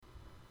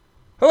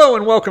Hello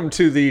and welcome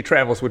to the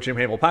Travels with Jim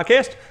Hamill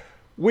podcast.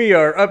 We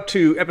are up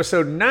to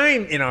episode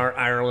 9 in our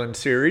Ireland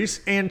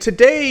series, and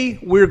today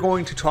we're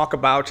going to talk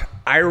about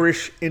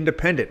Irish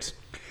independence.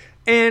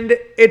 And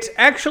it's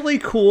actually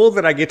cool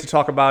that I get to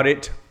talk about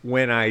it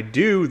when I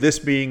do, this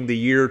being the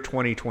year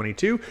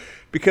 2022,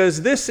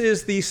 because this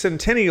is the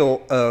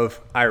centennial of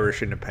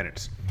Irish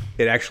independence.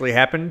 It actually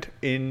happened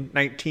in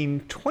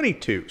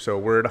 1922, so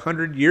we're at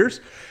 100 years.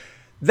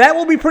 That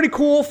will be pretty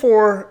cool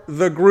for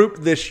the group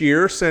this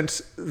year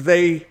since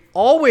they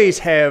always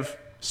have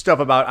stuff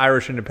about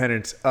Irish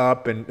independence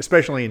up, and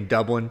especially in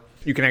Dublin.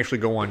 You can actually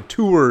go on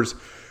tours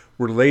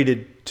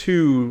related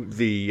to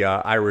the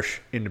Irish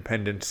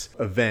independence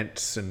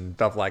events and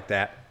stuff like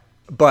that.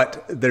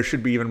 But there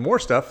should be even more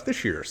stuff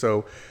this year,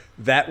 so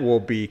that will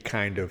be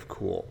kind of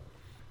cool.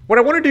 What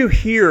I want to do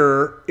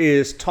here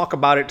is talk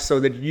about it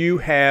so that you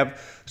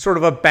have sort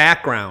of a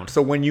background.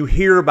 So when you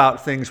hear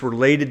about things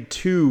related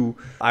to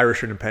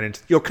Irish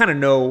independence, you'll kind of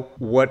know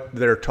what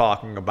they're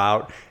talking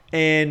about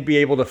and be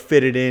able to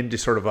fit it into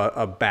sort of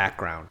a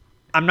background.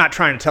 I'm not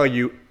trying to tell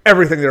you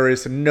everything there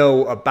is to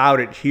know about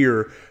it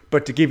here,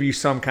 but to give you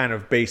some kind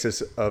of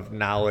basis of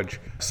knowledge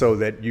so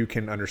that you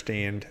can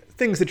understand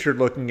things that you're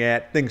looking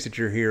at, things that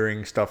you're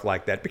hearing, stuff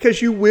like that,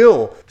 because you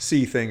will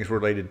see things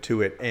related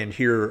to it and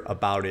hear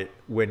about it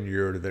when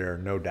you're there,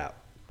 no doubt.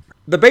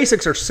 The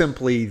basics are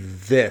simply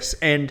this,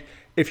 and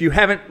if you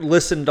haven't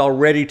listened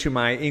already to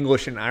my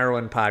English in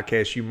Ireland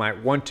podcast, you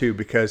might want to,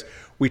 because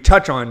we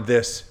touch on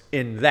this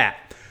in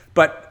that.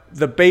 But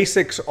the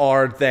basics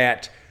are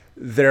that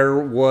there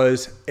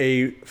was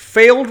a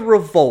failed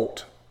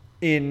revolt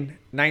in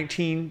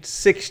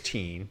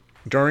 1916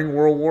 during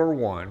World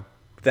War I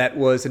that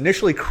was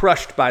initially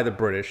crushed by the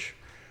British,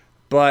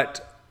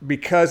 but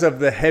because of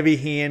the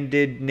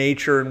heavy-handed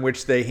nature in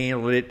which they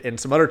handled it and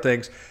some other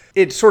things,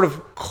 it sort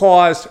of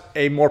caused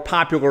a more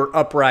popular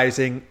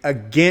uprising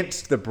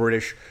against the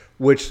British,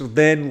 which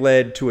then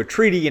led to a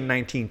treaty in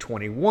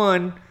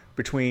 1921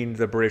 between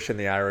the British and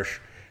the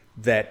Irish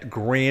that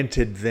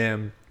granted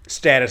them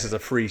status as a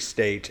free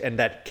state, and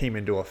that came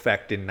into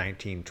effect in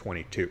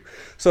 1922.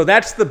 So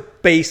that's the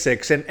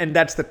basics, and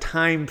that's the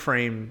time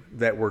frame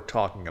that we're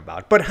talking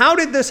about. But how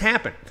did this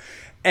happen?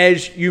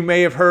 As you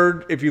may have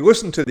heard, if you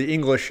listen to the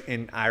English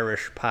in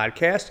Irish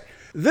podcast,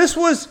 this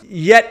was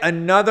yet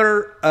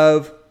another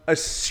of a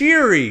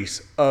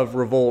series of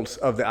revolts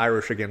of the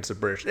Irish against the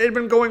British. It had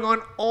been going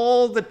on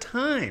all the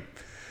time.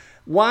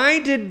 Why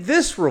did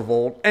this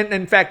revolt, and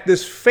in fact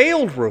this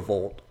failed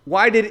revolt,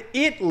 why did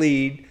it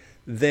lead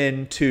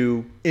then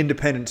to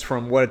independence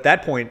from what at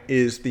that point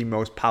is the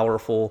most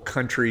powerful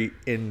country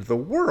in the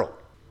world?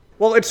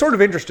 Well, it's sort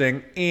of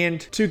interesting,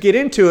 and to get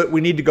into it, we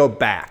need to go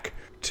back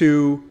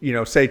to,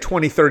 say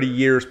 20, 30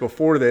 years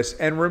before this,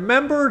 and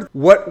remember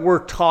what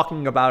we're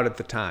talking about at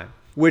the time,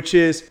 which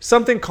is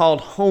something called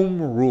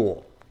Home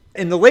Rule.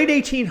 In the late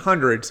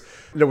 1800s,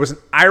 there was an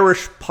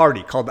Irish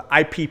party called the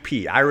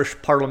IPP,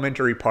 Irish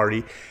Parliamentary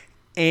Party,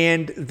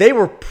 and they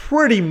were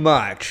pretty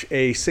much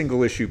a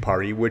single-issue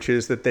party, which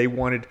is that they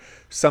wanted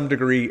some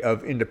degree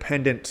of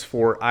independence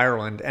for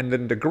Ireland, and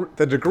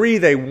the degree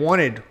they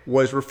wanted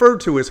was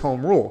referred to as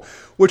Home Rule,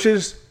 which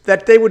is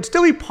that they would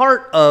still be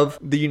part of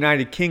the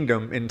United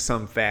Kingdom in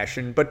some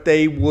fashion, but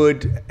they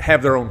would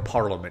have their own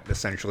parliament,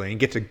 essentially,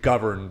 and get to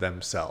govern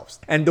themselves.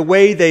 And the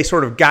way they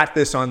sort of got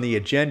this on the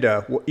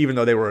agenda, even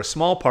though they were a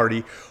small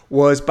party,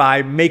 was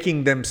by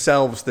making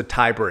themselves the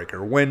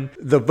tiebreaker. When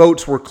the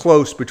votes were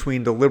close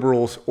between the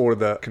Liberals or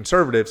the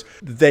Conservatives,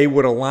 they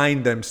would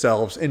align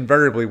themselves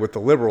invariably with the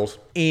Liberals,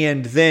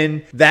 and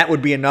then that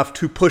would be enough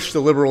to push the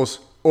Liberals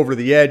over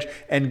the edge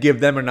and give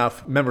them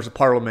enough members of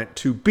Parliament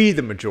to be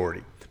the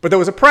majority. But there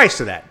was a price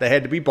to that. They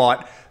had to be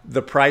bought.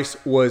 The price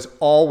was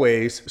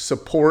always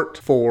support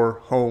for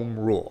Home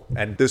Rule.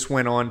 And this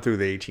went on through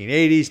the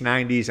 1880s,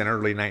 90s, and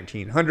early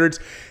 1900s.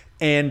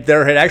 And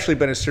there had actually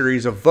been a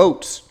series of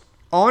votes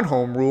on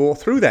Home Rule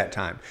through that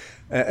time.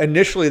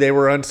 Initially, they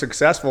were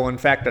unsuccessful. In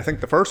fact, I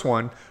think the first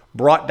one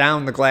brought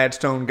down the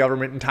Gladstone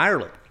government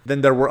entirely.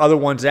 Then there were other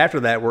ones after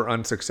that were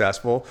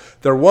unsuccessful.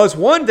 There was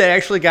one that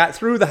actually got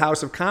through the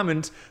House of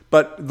Commons,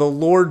 but the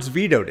Lords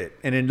vetoed it.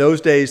 And in those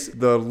days,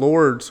 the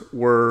Lords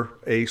were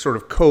a sort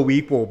of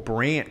co-equal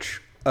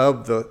branch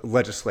of the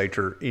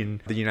legislature in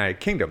the United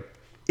Kingdom.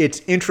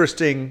 It's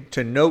interesting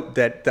to note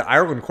that the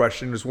Ireland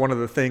question was one of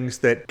the things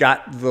that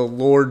got the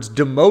Lords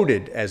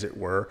demoted, as it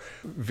were,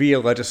 via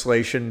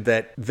legislation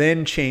that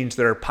then changed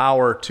their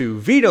power to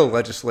veto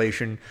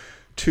legislation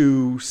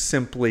to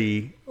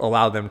simply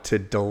allow them to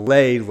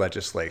delay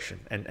legislation.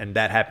 And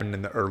that happened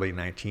in the early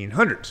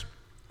 1900s.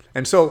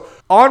 And so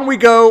on we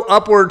go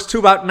upwards to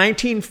about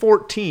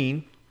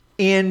 1914.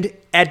 And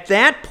at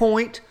that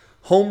point,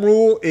 Home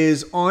Rule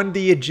is on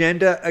the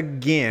agenda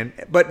again.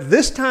 But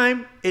this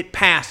time it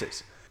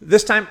passes.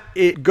 This time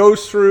it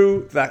goes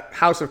through the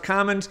House of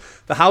Commons.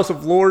 The House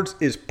of Lords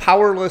is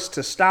powerless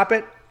to stop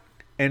it.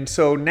 And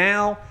so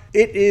now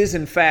it is,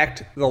 in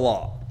fact, the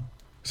law.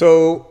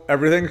 So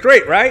everything's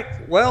great,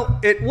 right? Well,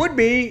 it would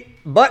be,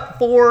 but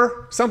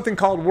for something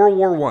called World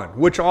War I,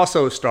 which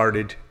also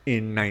started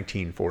in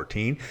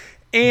 1914.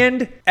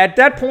 And at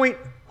that point,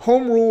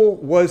 home rule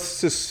was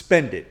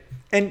suspended.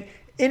 And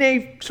in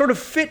a sort of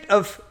fit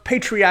of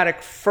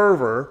patriotic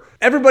fervor,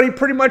 everybody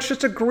pretty much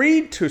just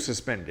agreed to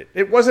suspend it.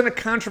 It wasn't a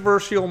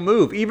controversial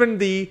move. Even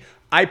the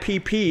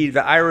IPP,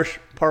 the Irish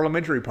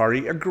Parliamentary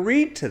Party,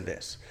 agreed to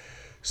this.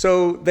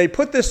 So they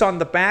put this on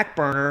the back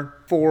burner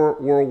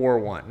for World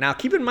War I. Now,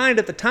 keep in mind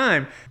at the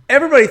time,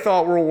 everybody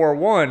thought World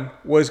War I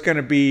was going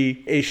to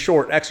be a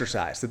short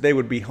exercise, that they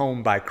would be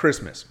home by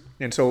Christmas.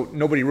 And so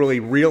nobody really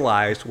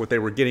realized what they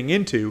were getting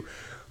into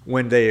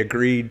when they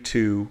agreed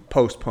to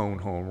postpone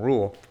home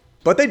rule.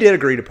 But they did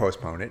agree to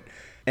postpone it.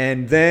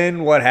 And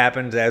then what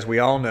happens, as we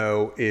all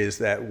know, is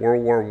that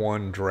World War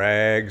I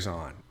drags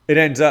on. It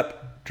ends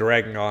up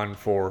dragging on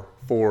for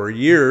 4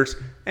 years.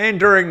 And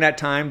during that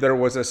time, there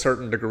was a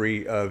certain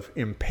degree of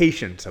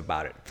impatience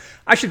about it.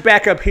 I should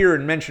back up here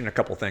and mention a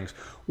couple things.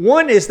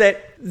 One is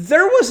that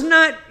there was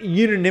not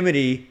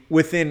unanimity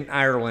within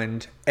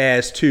Ireland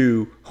as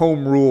to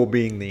home rule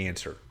being the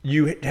answer.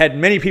 You had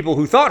many people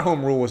who thought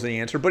home rule was the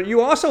answer, but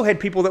you also had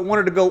people that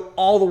wanted to go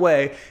all the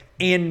way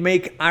and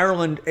make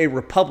Ireland a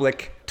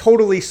republic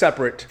totally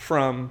separate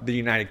from the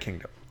United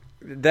Kingdom.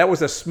 That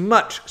was a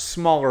much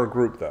smaller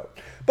group, though.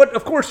 But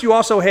of course, you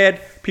also had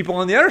people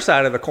on the other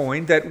side of the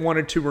coin that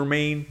wanted to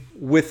remain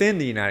within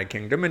the United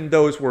Kingdom, and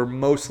those were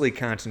mostly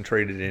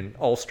concentrated in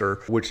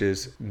Ulster, which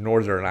is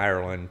Northern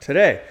Ireland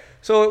today.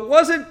 So it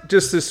wasn't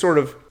just this sort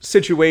of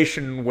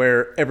situation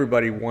where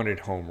everybody wanted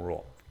home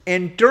rule.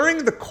 And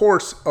during the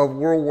course of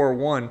World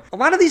War I, a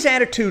lot of these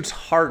attitudes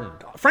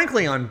hardened,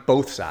 frankly, on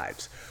both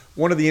sides.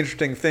 One of the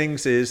interesting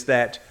things is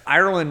that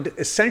Ireland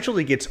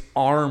essentially gets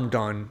armed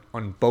on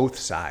both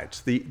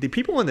sides. The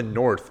people in the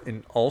north,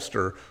 in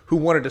Ulster, who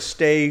wanted to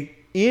stay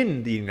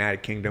in the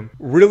United Kingdom,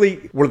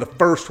 really were the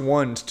first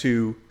ones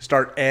to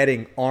start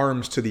adding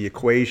arms to the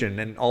equation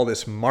and all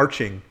this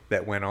marching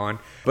that went on.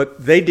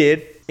 But they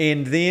did.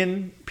 And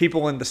then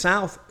people in the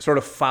south sort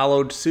of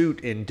followed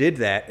suit and did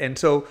that. And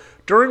so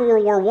during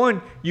World War I,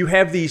 you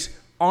have these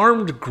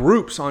armed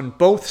groups on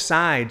both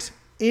sides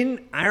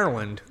in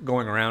Ireland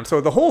going around. So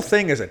the whole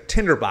thing is a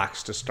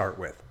tinderbox to start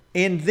with.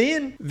 And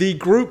then the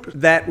group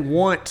that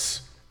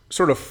wants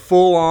sort of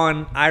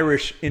full-on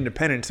Irish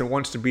independence and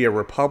wants to be a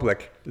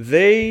republic,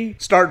 they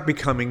start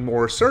becoming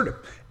more assertive.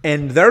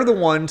 And they're the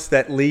ones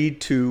that lead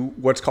to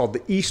what's called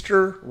the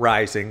Easter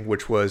Rising,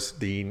 which was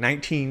the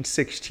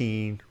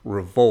 1916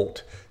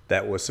 revolt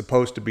that was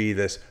supposed to be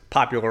this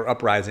popular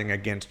uprising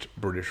against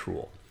British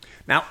rule.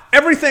 Now,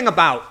 everything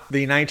about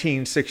the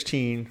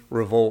 1916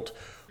 revolt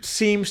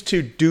seems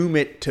to doom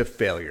it to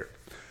failure.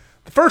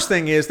 The first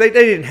thing is they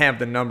didn't have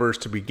the numbers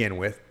to begin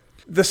with.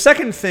 The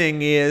second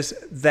thing is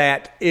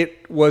that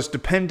it was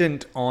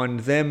dependent on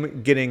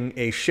them getting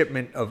a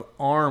shipment of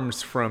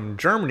arms from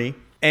Germany,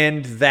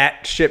 and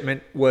that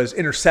shipment was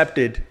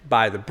intercepted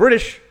by the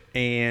British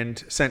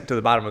and sent to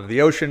the bottom of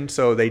the ocean,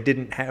 so they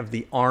didn't have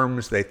the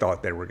arms they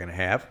thought they were going to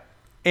have.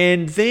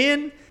 And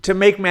then, to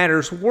make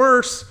matters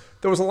worse,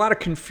 there was a lot of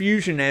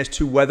confusion as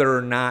to whether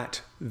or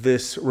not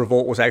this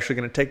revolt was actually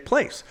going to take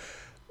place.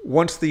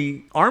 Once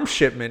the arms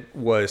shipment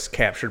was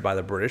captured by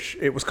the British,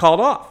 it was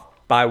called off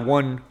by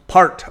one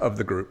part of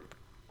the group.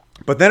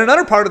 But then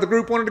another part of the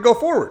group wanted to go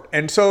forward,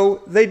 and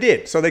so they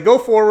did. So they go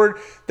forward.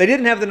 They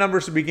didn't have the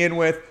numbers to begin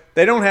with.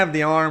 They don't have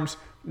the arms.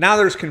 Now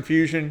there's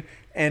confusion,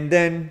 and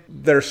then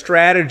their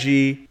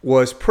strategy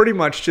was pretty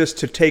much just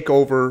to take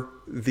over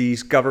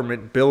these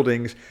government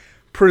buildings,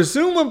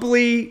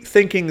 presumably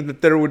thinking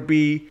that there would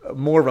be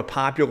more of a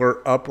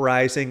popular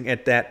uprising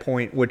at that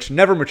point, which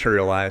never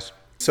materialized.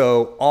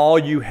 So all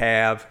you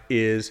have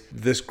is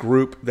this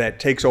group that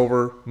takes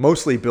over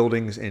mostly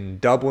buildings in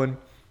Dublin,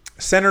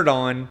 centered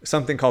on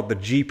something called the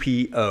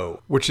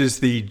GPO, which is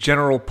the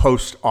General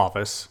Post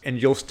Office.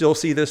 And you'll still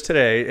see this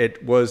today.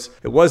 It was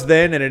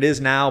then and it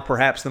is now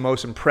perhaps the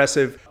most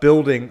impressive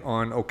building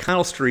on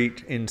O'Connell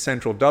Street in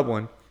central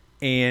Dublin.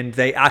 And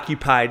they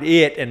occupied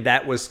it, and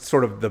that was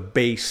sort of the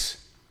base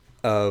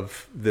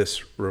of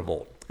this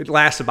revolt. It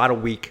lasts about a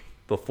week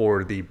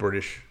before the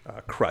British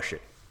crush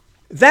it.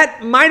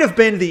 That might have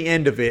been the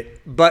end of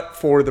it, but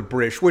for the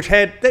British, which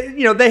had,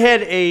 they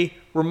had a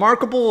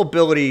remarkable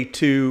ability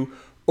to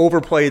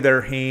overplay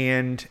their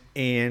hand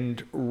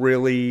and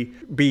really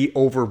be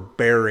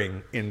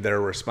overbearing in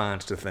their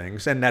response to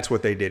things, and that's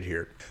what they did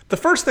here. The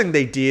first thing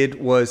they did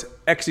was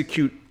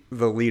execute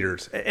the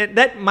leaders. And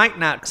that might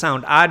not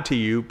sound odd to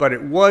you, but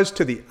it was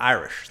to the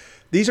Irish.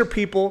 These are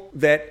people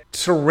that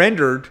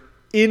surrendered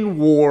in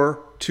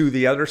war to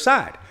the other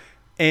side.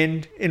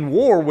 And in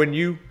war, when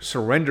you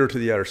surrender to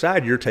the other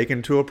side, you're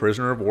taken to a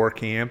prisoner of war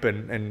camp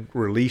and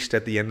released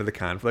at the end of the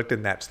conflict,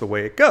 and that's the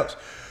way it goes.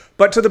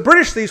 But to the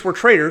British, these were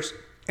traitors,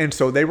 and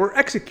so they were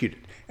executed.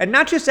 And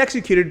not just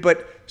executed,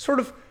 but sort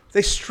of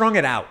they strung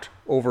it out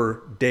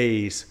over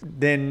days.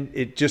 Then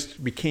it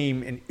just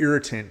became an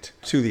irritant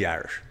to the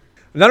Irish.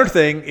 Another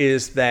thing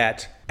is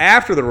that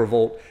after the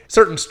revolt,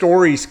 certain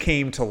stories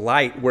came to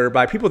light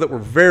whereby people that were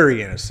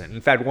very innocent,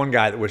 in fact, one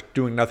guy that was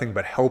doing nothing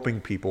but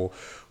helping people,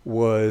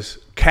 was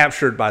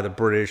captured by the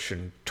British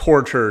and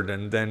tortured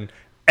and then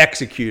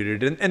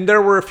executed. And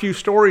there were a few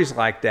stories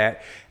like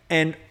that.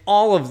 And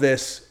all of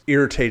this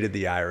irritated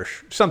the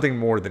Irish, something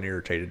more than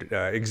irritated,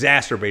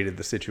 exacerbated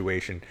the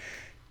situation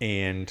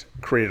and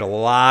created a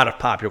lot of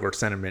popular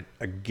sentiment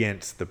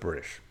against the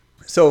British.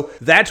 So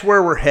that's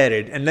where we're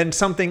headed. And then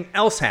something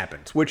else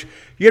happens, which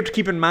you have to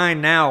keep in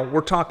mind now.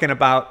 We're talking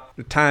about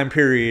the time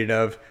period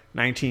of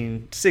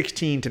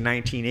 1916 to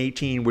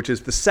 1918, which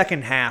is the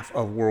second half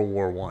of World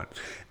War I.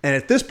 And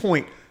at this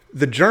point,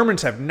 the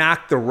Germans have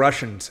knocked the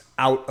Russians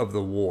out of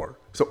the war.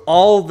 So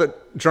all the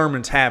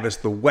Germans have is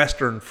the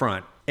Western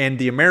Front, and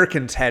the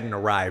Americans hadn't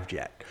arrived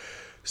yet.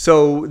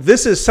 So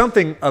this is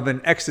something of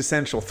an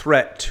existential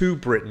threat to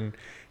Britain.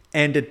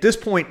 And at this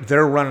point,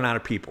 they're running out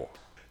of people.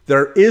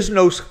 There is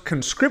no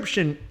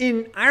conscription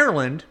in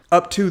Ireland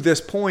up to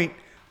this point,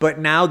 but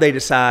now they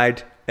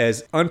decide,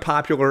 as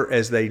unpopular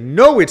as they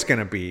know it's going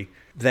to be,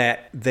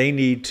 that they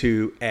need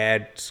to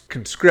add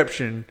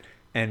conscription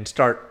and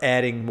start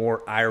adding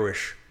more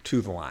Irish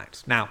to the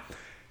lines. Now,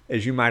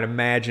 as you might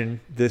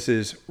imagine, this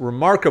is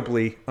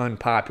remarkably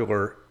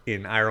unpopular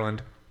in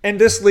Ireland.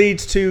 And this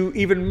leads to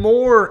even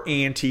more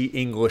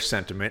anti-English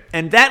sentiment.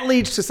 And that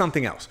leads to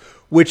something else,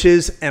 which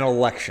is an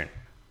election.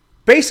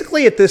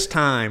 Basically, at this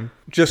time,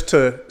 just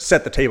to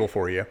set the table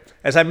for you,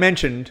 as I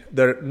mentioned,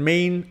 the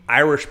main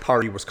Irish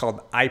party was called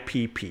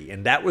IPP,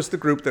 and that was the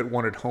group that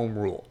wanted home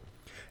rule.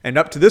 And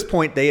up to this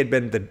point, they had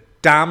been the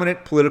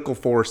dominant political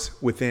force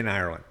within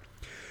Ireland.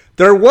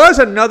 There was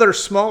another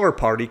smaller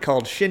party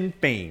called Sinn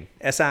Féin,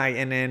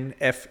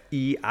 Sinnfein.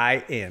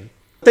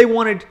 They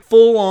wanted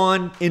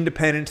full-on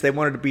independence. They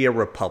wanted to be a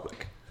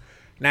republic.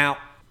 Now,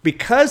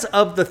 because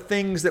of the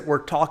things that we're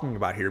talking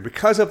about here,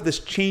 because of this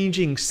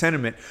changing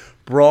sentiment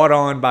brought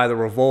on by the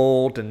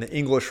revolt and the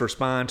English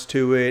response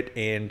to it,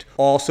 and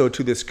also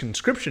to this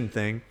conscription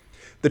thing,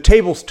 the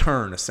tables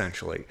turn,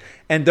 essentially.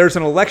 And there's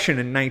an election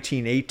in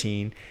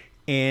 1918,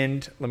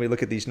 and let me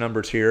look at these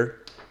numbers here.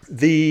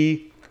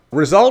 The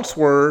results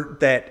were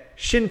that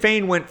Sinn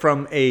Féin went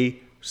from a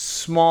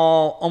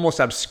small, almost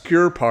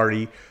obscure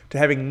party to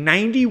having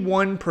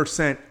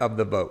 91% of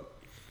the vote.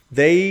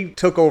 They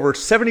took over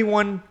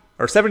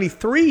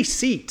 73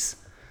 seats,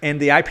 and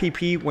the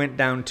IPP went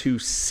down to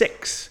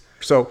 6.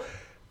 So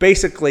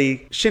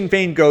basically, Sinn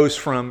Féin goes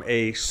from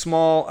a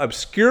small,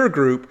 obscure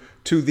group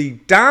to the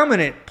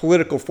dominant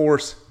political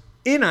force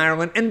in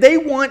Ireland, and they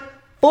want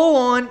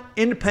full-on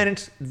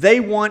independence. They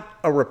want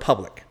a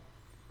republic.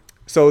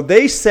 So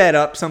they set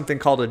up something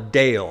called a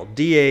Dáil,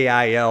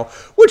 D-A-I-L,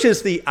 which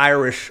is the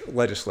Irish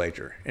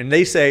legislature. And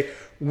they say,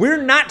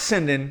 we're not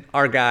sending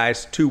our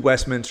guys to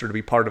Westminster to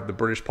be part of the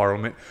British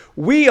Parliament.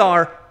 We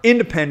are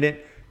independent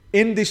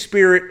in the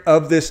spirit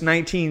of this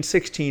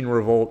 1916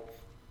 revolt,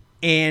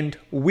 and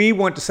we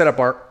want to set up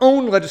our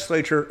own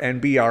legislature and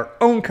be our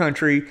own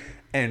country.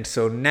 And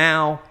so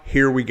now,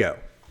 here we go.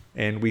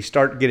 And we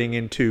start getting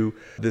into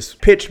this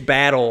pitched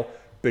battle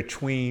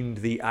between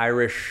the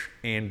Irish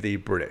and the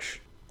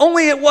British.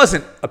 Only it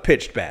wasn't a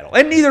pitched battle,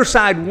 and neither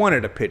side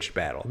wanted a pitched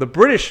battle. The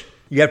British,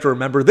 you have to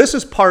remember, this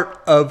is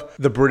part of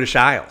the British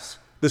Isles.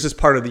 This is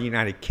part of the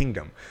United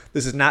Kingdom.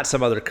 This is not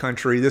some other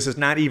country. This is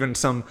not even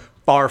some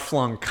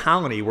far-flung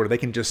colony where they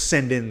can just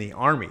send in the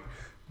army.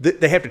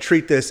 They have to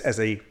treat this as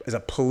a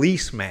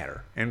police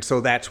matter, and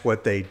so that's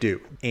what they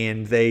do.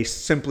 And they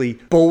simply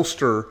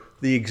bolster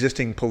the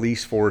existing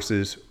police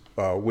forces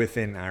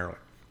within Ireland.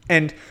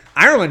 And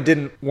Ireland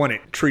didn't want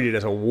it treated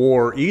as a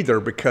war either,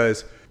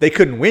 because they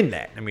couldn't win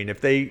that. I mean,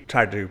 if they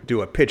tried to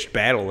do a pitched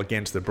battle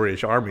against the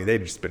British Army,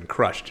 they'd just been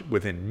crushed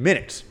within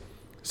minutes.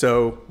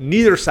 So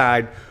neither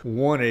side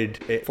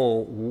wanted a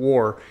full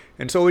war.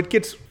 And so it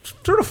gets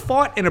sort of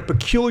fought in a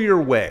peculiar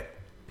way.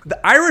 The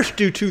Irish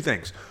do two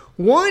things.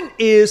 One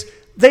is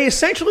they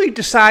essentially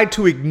decide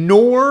to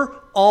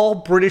ignore all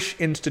British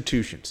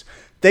institutions.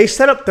 They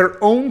set up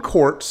their own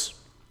courts,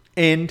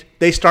 and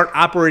they start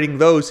operating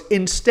those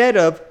instead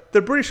of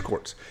the British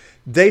courts.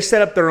 They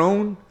set up their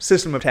own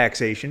system of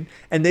taxation,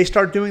 and they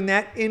start doing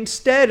that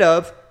instead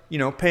of,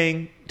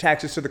 paying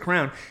taxes to the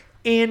crown.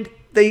 And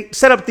they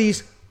set up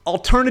these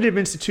alternative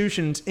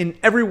institutions in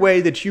every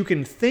way that you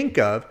can think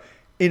of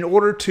in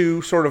order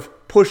to sort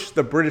of push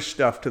the British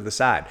stuff to the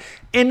side.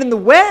 And in the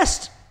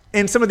West,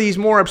 and some of these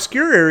more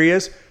obscure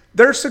areas,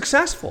 they're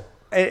successful.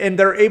 And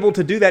they're able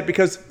to do that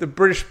because the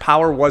British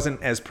power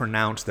wasn't as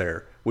pronounced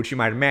there, which you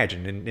might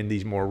imagine in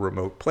these more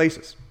remote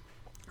places.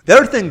 The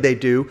other thing they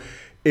do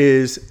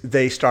is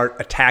they start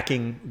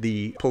attacking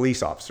the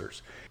police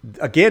officers.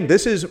 Again,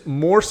 this is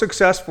more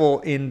successful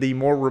in the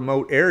more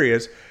remote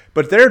areas,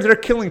 but they're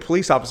killing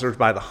police officers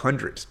by the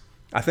hundreds.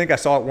 I think I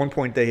saw at one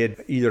point they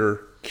had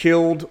either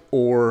killed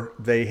or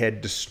they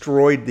had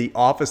destroyed the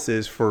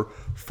offices for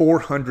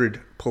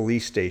 400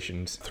 police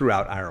stations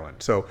throughout Ireland.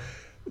 So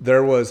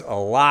there was a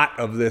lot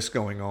of this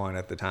going on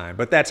at the time,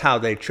 but that's how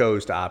they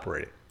chose to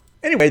operate it.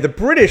 Anyway, the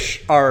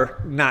British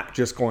are not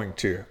just going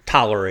to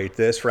tolerate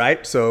this,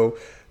 right? So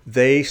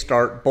they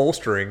start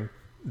bolstering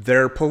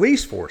their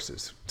police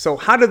forces. So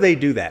how do they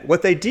do that?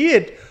 What they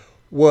did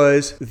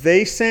was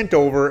they sent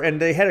over, and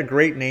they had a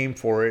great name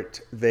for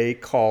it. They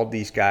called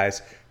these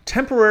guys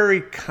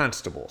temporary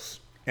constables.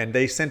 And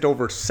they sent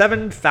over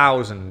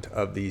 7,000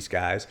 of these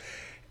guys.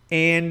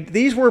 And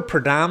these were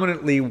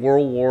predominantly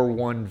World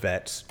War I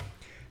vets.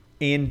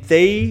 And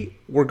they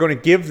were going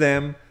to give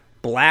them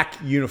black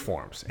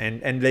uniforms.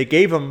 And they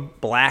gave them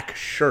black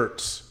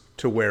shirts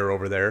to wear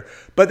over there.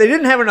 But they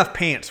didn't have enough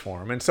pants for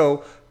them. And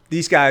so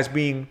these guys,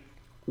 being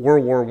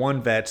World War I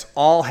vets,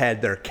 all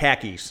had their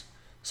khakis.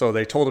 So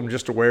they told them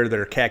just to wear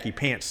their khaki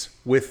pants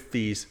with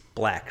these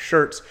black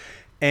shirts.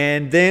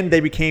 And then they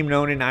became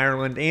known in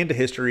Ireland and to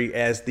history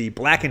as the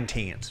Black and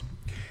Tans.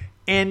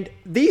 And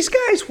these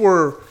guys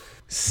were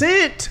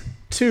sent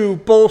to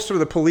bolster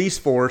the police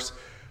force,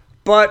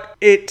 but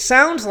it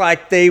sounds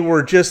like they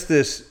were just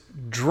this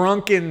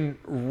drunken,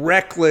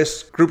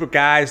 reckless group of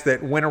guys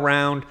that went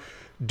around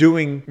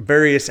doing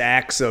various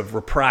acts of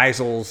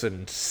reprisals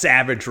and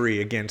savagery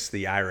against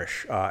the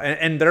Irish.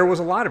 And there was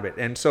a lot of it.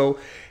 And so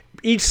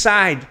each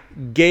side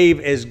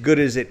gave as good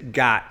as it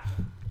got.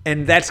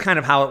 And that's kind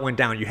of how it went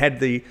down. You had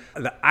the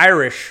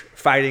Irish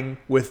fighting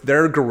with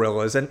their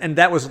guerrillas, and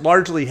that was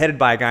largely headed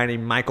by a guy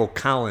named Michael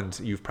Collins,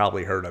 you've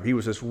probably heard of. He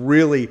was this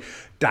really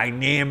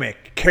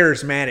dynamic,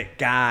 charismatic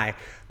guy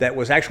that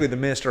was actually the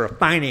Minister of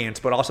Finance,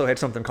 but also had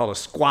something called a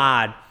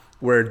squad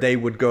where they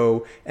would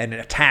go and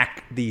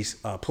attack these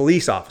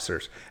police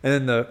officers.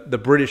 And then the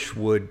British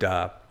would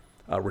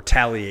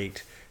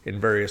retaliate in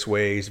various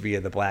ways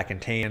via the Black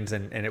and Tans,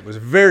 and it was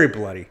very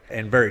bloody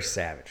and very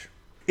savage.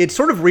 It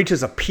sort of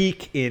reaches a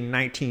peak in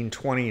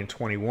 1920 and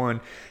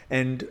 21,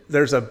 and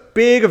there's a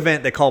big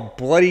event they call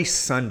Bloody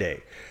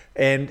Sunday.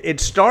 And it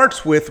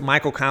starts with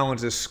Michael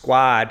Collins'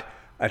 squad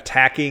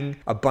attacking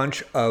a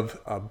bunch of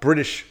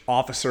British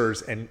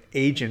officers and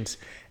agents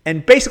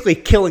and basically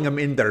killing them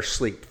in their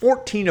sleep.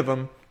 14 of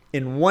them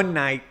in one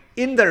night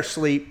in their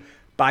sleep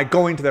by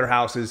going to their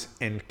houses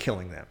and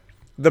killing them.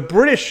 The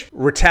British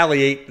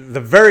retaliate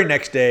the very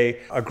next day.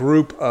 A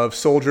group of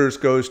soldiers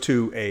goes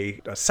to a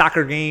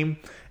soccer game,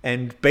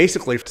 and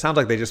basically it sounds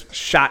like they just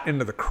shot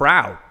into the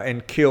crowd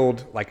and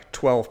killed like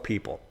 12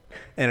 people.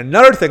 And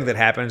another thing that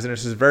happens, and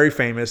this is very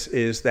famous,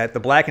 is that the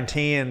Black and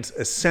Tans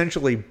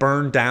essentially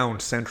burned down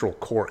Central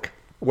Cork.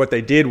 What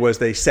they did was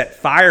they set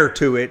fire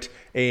to it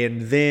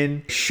and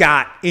then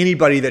shot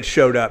anybody that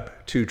showed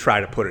up to try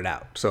to put it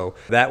out. So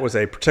that was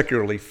a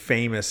particularly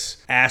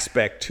famous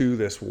aspect to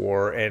this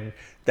war, and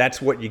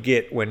that's what you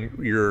get when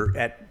you're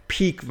at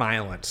peak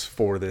violence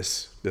for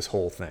this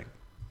whole thing.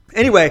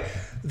 Anyway,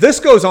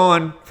 this goes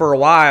on for a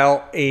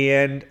while,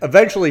 and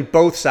eventually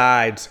both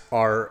sides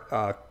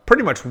are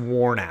pretty much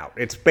worn out.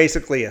 It's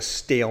basically a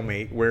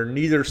stalemate where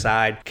neither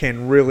side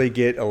can really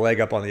get a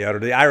leg up on the other.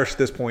 The Irish at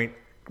this point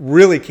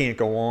really can't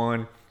go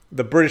on.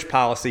 The British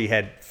policy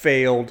had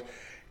failed,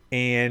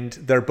 and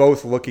they're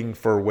both looking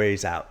for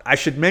ways out. I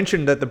should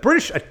mention that the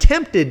British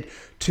attempted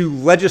to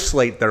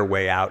legislate their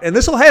way out, and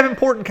this will have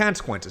important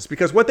consequences,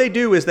 because what they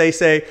do is they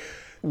say,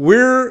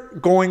 we're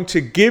going to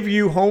give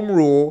you home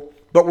rule,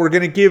 but we're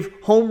going to give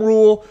home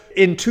rule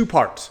in two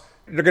parts.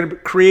 They're going to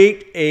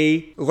create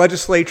a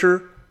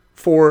legislature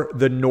for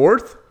the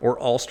North,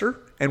 or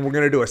Ulster, and we're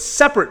going to do a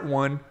separate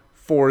one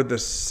for the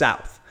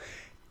South.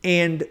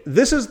 And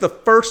this is the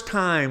first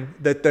time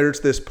that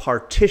there's this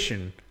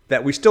partition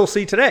that we still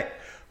see today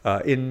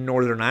in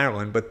Northern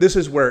Ireland, but this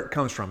is where it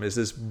comes from, is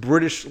this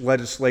British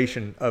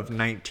legislation of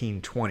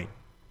 1920.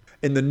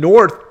 In the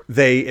North,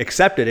 they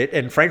accepted it,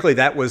 and frankly,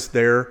 that was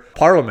their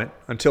parliament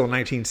until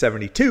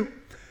 1972.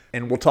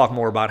 And we'll talk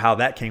more about how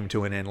that came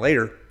to an end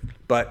later.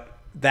 But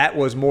that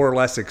was more or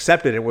less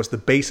accepted. It was the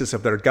basis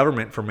of their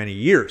government for many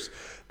years.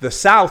 The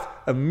South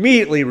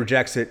immediately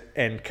rejects it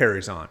and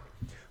carries on.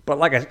 But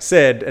like I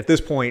said, at this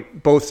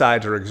point, both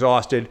sides are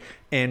exhausted,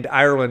 and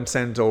Ireland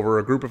sends over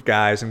a group of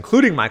guys,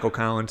 including Michael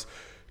Collins,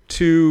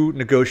 to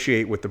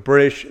negotiate with the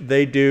British.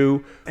 They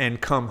do,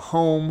 and come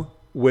home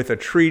with a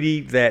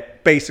treaty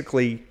that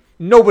basically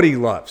nobody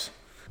loves.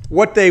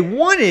 What they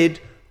wanted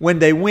when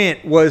they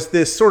went was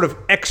this sort of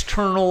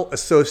external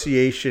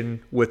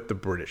association with the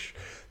British,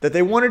 that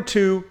they wanted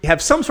to have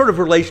some sort of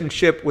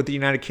relationship with the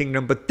United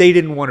Kingdom, but they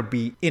didn't want to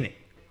be in it.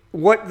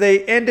 What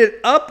they ended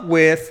up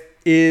with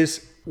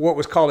is what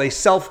was called a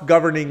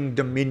self-governing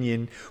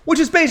dominion, which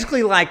is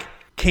basically like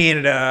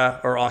Canada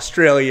or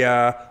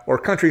Australia or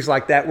countries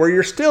like that, where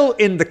you're still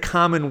in the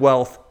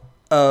Commonwealth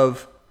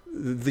of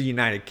the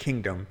United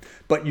Kingdom,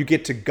 but you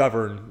get to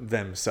govern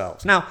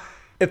themselves. Now,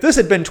 if this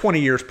had been 20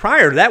 years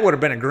prior, that would have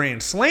been a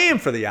grand slam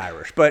for the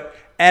Irish, but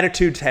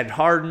attitudes had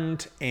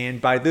hardened, and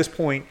by this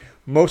point,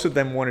 most of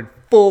them wanted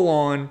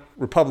full-on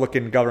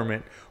Republican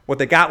government. What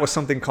they got was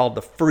something called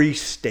the Free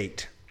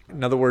State.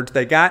 In other words,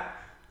 they got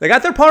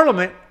their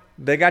parliament,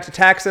 they got to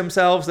tax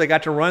themselves, they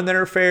got to run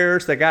their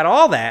affairs, they got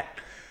all that,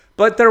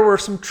 but there were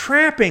some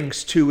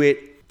trappings to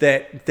it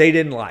that they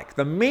didn't like.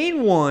 The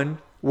main one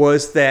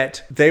was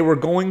that they were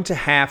going to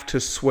have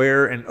to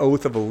swear an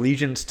oath of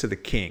allegiance to the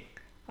king.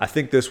 I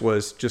think this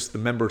was just the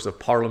members of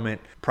parliament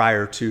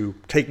prior to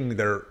taking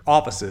their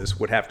offices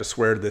would have to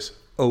swear this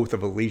oath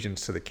of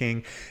allegiance to the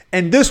king.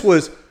 And this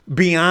was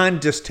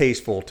beyond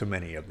distasteful to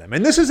many of them.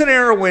 And this is an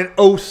era when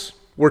oaths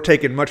were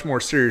taken much more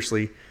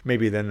seriously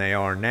maybe than they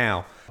are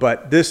now.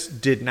 But this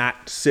did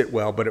not sit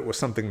well, but it was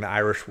something the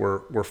Irish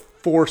were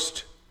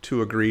forced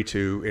to agree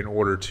to in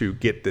order to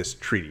get this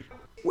treaty.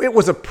 It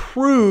was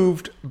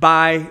approved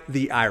by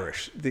the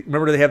Irish.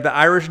 Remember, they have the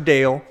Irish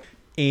Dale,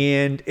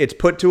 and it's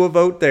put to a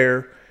vote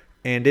there,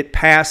 and it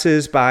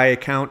passes by a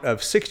count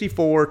of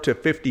 64 to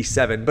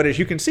 57. But as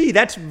you can see,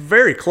 that's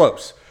very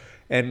close,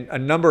 and a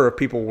number of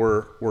people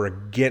were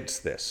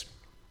against this.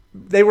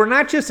 They were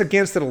not just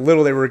against it a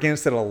little, they were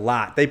against it a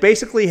lot. They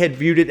basically had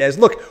viewed it as,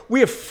 look, we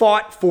have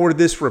fought for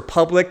this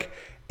republic,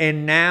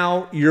 and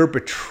now you're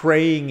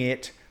betraying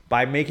it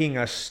by making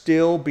us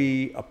still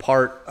be a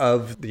part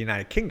of the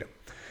United Kingdom.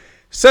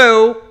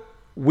 So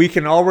we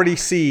can already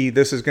see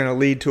this is going to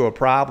lead to a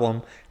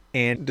problem,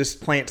 and this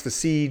plants the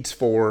seeds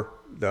for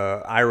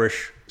the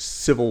Irish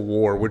Civil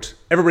War, which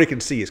everybody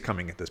can see is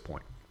coming at this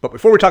point. But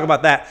before we talk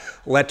about that,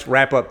 let's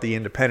wrap up the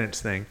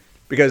independence thing,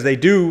 because they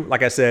do,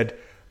 like I said,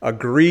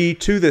 agree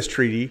to this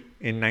treaty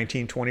in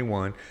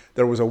 1921.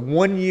 There was a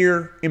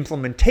 1-year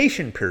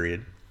implementation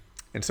period,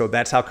 and so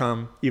that's how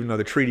come, even though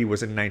the treaty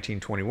was in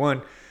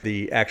 1921,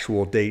 the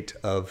actual date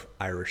of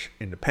Irish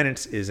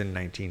independence is in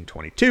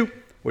 1922,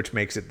 which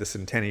makes it the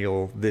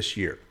centennial this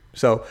year.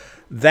 So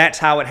that's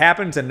how it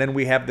happens, and then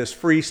we have this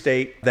free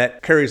state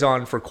that carries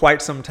on for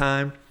quite some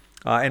time.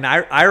 And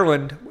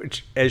Ireland,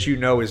 which, as you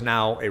know, is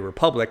now a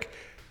republic,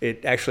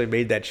 it actually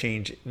made that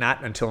change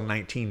not until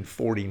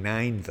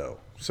 1949, though.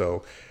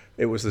 So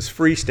it was this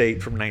free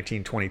state from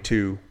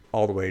 1922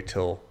 all the way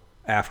till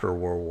after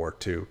World War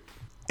II.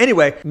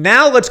 Anyway,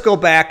 now let's go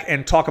back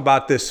and talk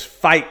about this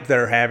fight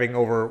they're having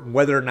over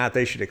whether or not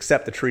they should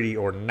accept the treaty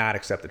or not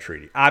accept the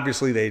treaty.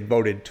 Obviously, they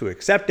voted to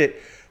accept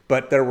it,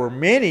 but there were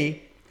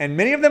many, and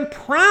many of them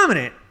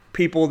prominent,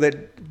 people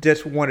that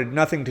just wanted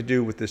nothing to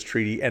do with this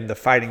treaty, and the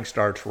fighting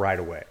starts right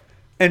away.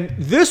 And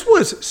this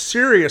was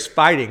serious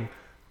fighting,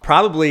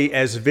 probably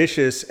as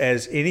vicious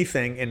as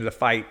anything in the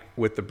fight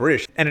with the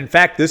British. And in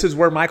fact, this is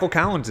where Michael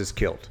Collins is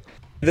killed.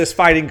 This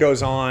fighting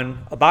goes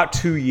on about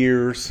 2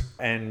 years,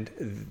 and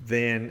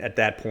then at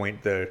that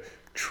point, the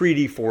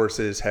treaty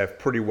forces have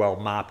pretty well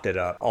mopped it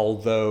up,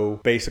 although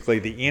basically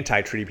the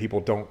anti-treaty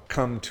people don't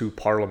come to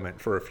Parliament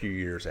for a few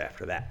years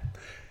after that.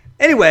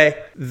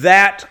 Anyway,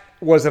 that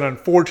was an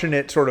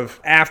unfortunate sort of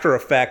after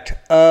effect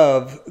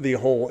of the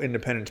whole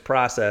independence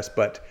process,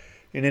 but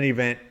in any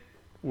event,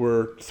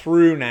 we're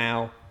through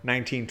now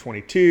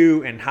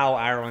 1922 and how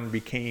Ireland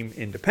became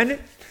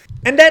independent.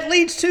 And that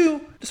leads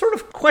to the sort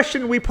of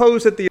question we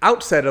posed at the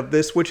outset of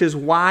this, which is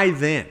why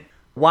then?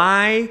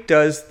 Why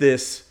does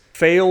this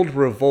failed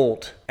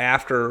revolt,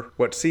 after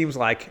what seems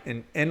like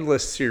an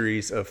endless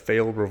series of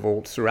failed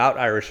revolts throughout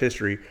Irish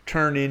history,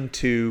 turn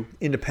into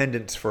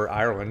independence for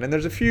Ireland? And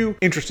there's a few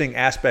interesting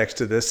aspects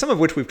to this, some of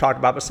which we've talked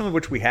about, but some of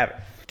which we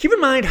haven't. Keep in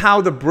mind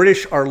how the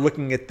British are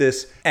looking at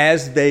this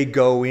as they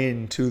go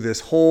into this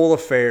whole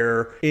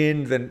affair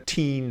in the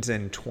teens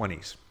and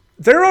 20s.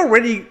 They're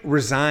already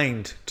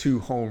resigned to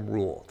home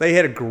rule. They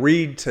had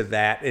agreed to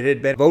that. It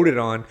had been voted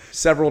on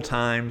several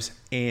times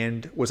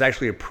and was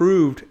actually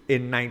approved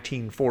in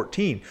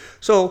 1914.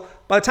 So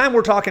by the time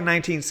we're talking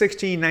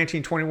 1916,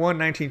 1921,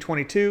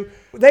 1922,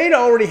 they'd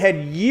already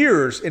had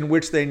years in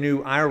which they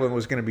knew Ireland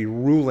was going to be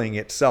ruling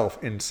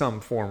itself in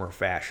some form or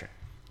fashion.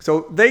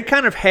 So they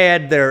kind of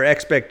had their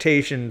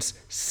expectations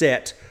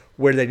set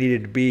where they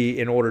needed to be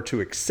in order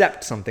to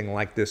accept something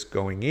like this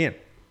going in.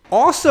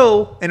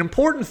 Also, an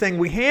important thing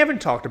we haven't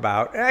talked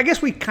about, I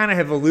guess we kind of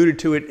have alluded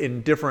to it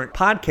in different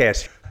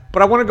podcasts,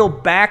 but I want to go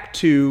back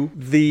to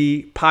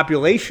the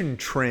population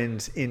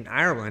trends in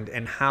Ireland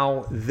and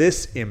how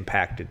this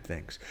impacted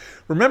things.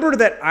 Remember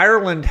that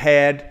Ireland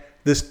had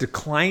this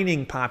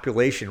declining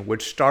population,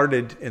 which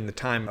started in the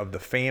time of the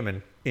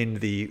famine in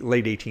the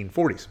late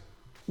 1840s.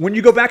 When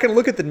you go back and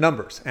look at the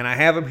numbers, and I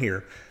have them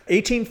here,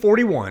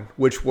 1841,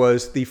 which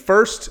was the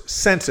first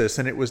census,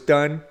 and it was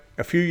done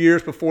a few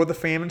years before the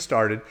famine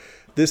started.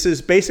 This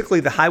is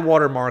basically the high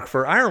water mark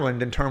for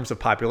Ireland in terms of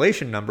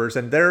population numbers,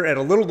 and they're at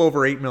a little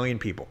over 8 million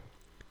people.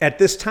 At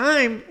this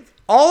time,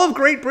 all of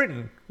Great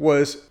Britain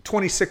was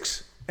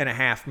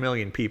 26.5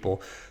 million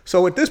people.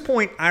 So at this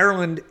point,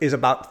 Ireland is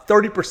about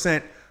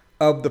 30%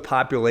 of the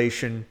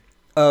population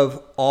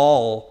of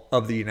all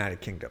of the United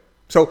Kingdom.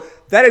 So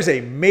that is a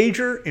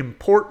major,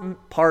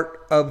 important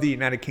part of the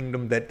United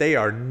Kingdom that they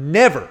are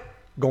never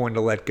going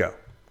to let go.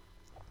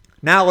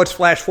 Now let's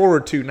flash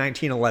forward to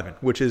 1911,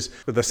 which is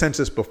the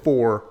census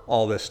before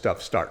all this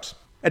stuff starts.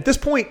 At this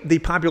point, the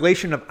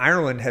population of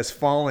Ireland has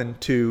fallen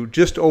to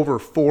just over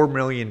 4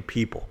 million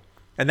people.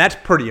 And that's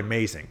pretty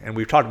amazing. And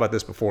we've talked about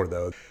this before,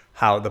 though,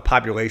 how the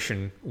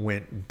population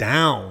went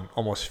down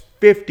almost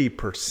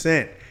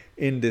 50%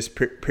 in this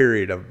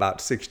period of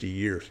about 60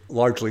 years,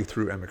 largely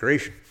through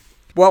emigration.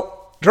 Well,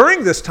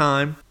 during this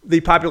time, the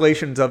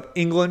populations of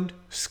England,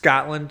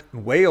 Scotland,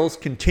 and Wales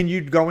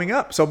continued going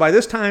up. So by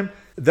this time,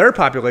 their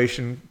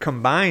population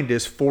combined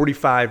is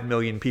 45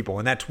 million people,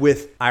 and that's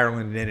with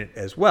Ireland in it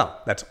as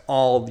well. That's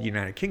all the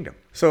United Kingdom.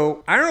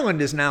 So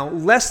Ireland is now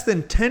less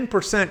than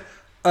 10%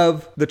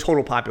 of the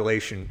total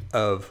population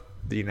of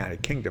the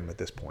United Kingdom at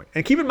this point.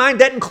 And keep in mind,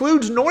 that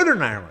includes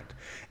Northern Ireland.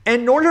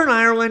 And Northern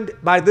Ireland,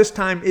 by this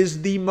time,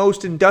 is the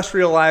most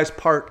industrialized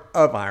part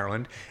of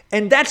Ireland.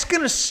 And that's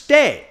going to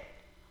stay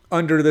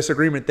under this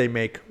agreement they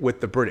make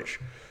with the British.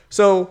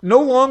 So no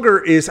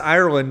longer is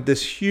Ireland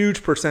this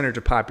huge percentage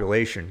of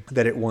population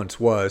that it once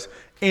was.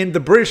 And the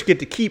British get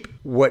to keep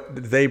what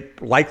they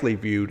likely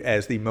viewed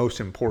as the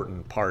most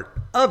important part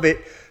of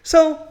it.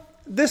 So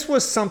this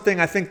was something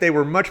I think they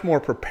were much more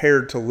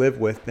prepared to live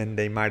with than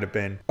they might have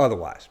been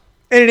otherwise.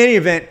 And in any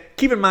event,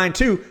 keep in mind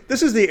too,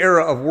 this is the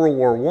era of World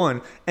War I,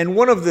 and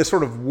one of the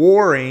sort of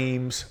war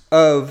aims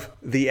of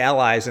the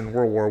Allies in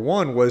World War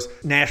I was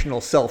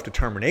national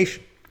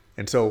self-determination.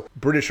 And so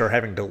British are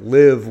having to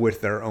live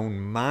with their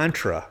own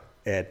mantra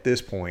at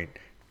this point.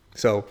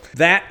 So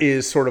that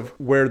is sort of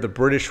where the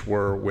British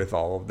were with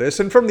all of this.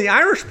 And from the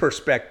Irish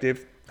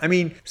perspective, I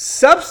mean,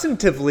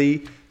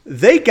 substantively,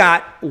 they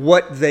got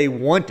what they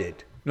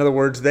wanted. In other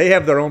words, they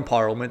have their own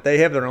parliament, they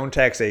have their own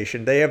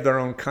taxation, they have their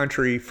own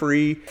country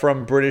free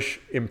from British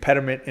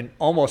impediment in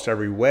almost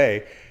every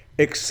way,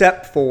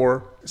 except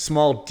for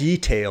small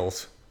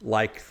details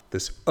like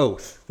this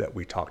oath that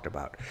we talked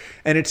about.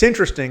 And it's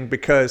interesting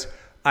because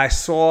I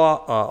saw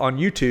on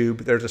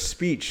YouTube, there's a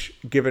speech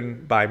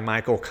given by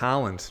Michael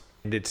Collins,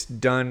 and it's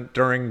done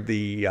during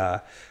the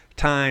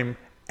time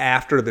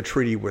after the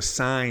treaty was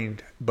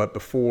signed, but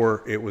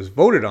before it was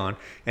voted on,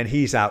 and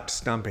he's out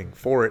stumping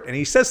for it. And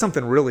he says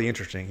something really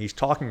interesting. He's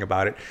talking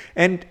about it,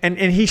 and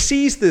he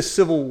sees this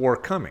civil war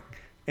coming.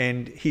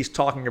 And he's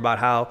talking about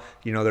how,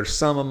 there's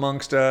some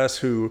amongst us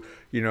who,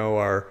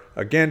 are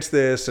against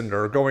this and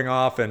are going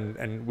off,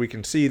 and we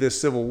can see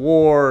this civil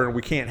war, and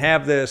we can't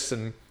have this,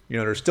 and,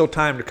 there's still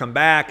time to come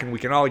back, and we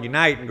can all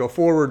unite and go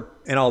forward,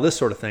 and all this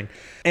sort of thing.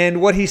 And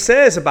what he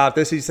says about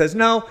this, he says,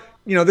 no,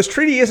 this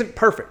treaty isn't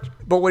perfect.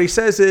 But what he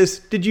says is,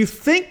 did you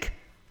think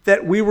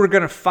that we were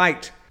going to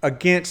fight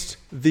against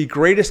the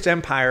greatest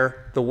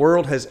empire the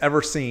world has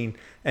ever seen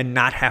and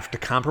not have to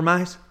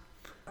compromise?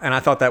 And I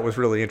thought that was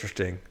really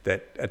interesting.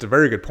 That's a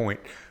very good point.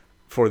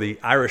 For the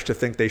Irish to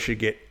think they should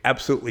get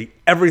absolutely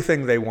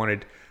everything they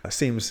wanted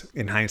seems,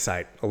 in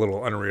hindsight, a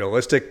little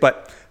unrealistic,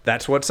 but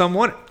that's what some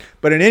wanted.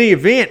 But in any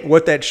event,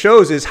 what that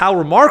shows is how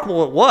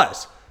remarkable it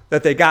was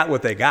that they got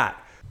what they got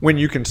when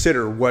you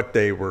consider what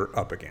they were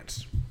up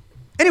against.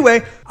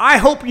 Anyway, I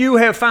hope you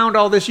have found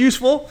all this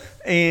useful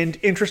and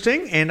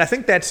interesting, and I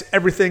think that's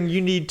everything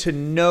you need to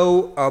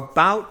know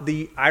about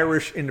the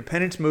Irish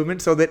independence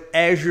movement, so that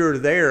as you're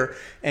there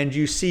and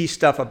you see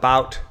stuff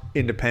about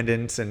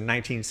independence in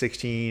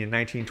 1916 and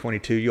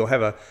 1922, you'll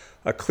have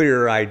a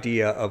clearer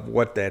idea of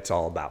what that's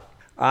all about.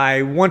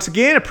 I once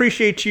again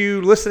appreciate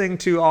you listening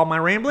to all my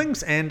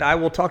ramblings, and I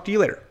will talk to you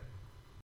later.